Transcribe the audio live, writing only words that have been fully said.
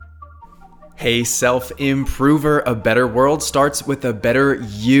Hey self-improver, a better world starts with a better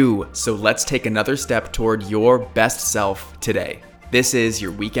you. So let's take another step toward your best self today. This is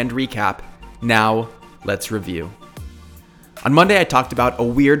your weekend recap. Now, let's review. On Monday, I talked about a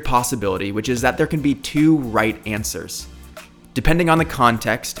weird possibility, which is that there can be two right answers. Depending on the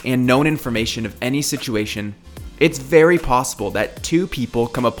context and known information of any situation, it's very possible that two people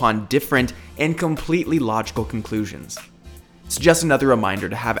come upon different and completely logical conclusions. It's just another reminder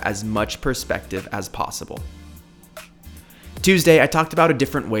to have as much perspective as possible. Tuesday, I talked about a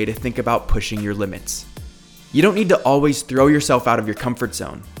different way to think about pushing your limits. You don't need to always throw yourself out of your comfort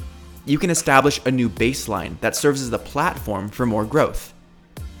zone. You can establish a new baseline that serves as the platform for more growth.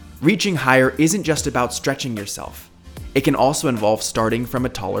 Reaching higher isn't just about stretching yourself. It can also involve starting from a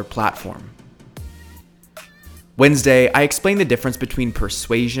taller platform. Wednesday, I explained the difference between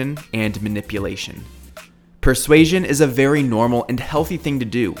persuasion and manipulation. Persuasion is a very normal and healthy thing to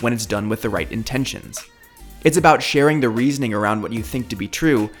do when it's done with the right intentions. It's about sharing the reasoning around what you think to be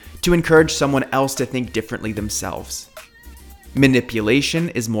true to encourage someone else to think differently themselves. Manipulation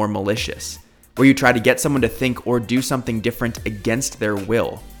is more malicious, where you try to get someone to think or do something different against their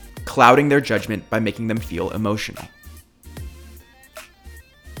will, clouding their judgment by making them feel emotional.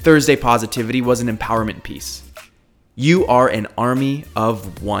 Thursday positivity was an empowerment piece. You are an army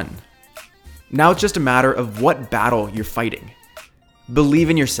of one. Now it's just a matter of what battle you're fighting. Believe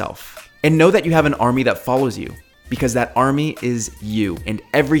in yourself and know that you have an army that follows you, because that army is you and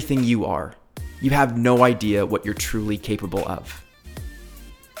everything you are. You have no idea what you're truly capable of.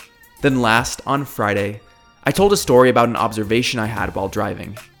 Then last, on Friday, I told a story about an observation I had while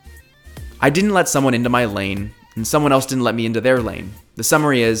driving. I didn't let someone into my lane, and someone else didn't let me into their lane. The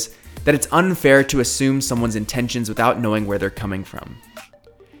summary is that it's unfair to assume someone's intentions without knowing where they're coming from.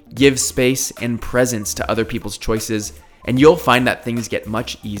 Give space and presence to other people's choices, and you'll find that things get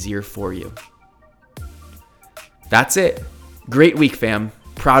much easier for you. That's it. Great week, fam.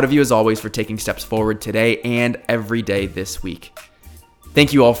 Proud of you as always for taking steps forward today and every day this week.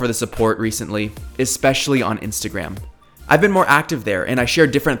 Thank you all for the support recently, especially on Instagram. I've been more active there and I share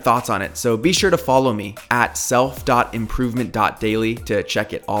different thoughts on it, so be sure to follow me at self.improvement.daily to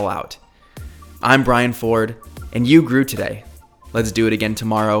check it all out. I'm Brian Ford, and you grew today. Let's do it again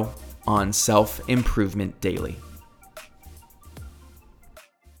tomorrow on Self Improvement Daily.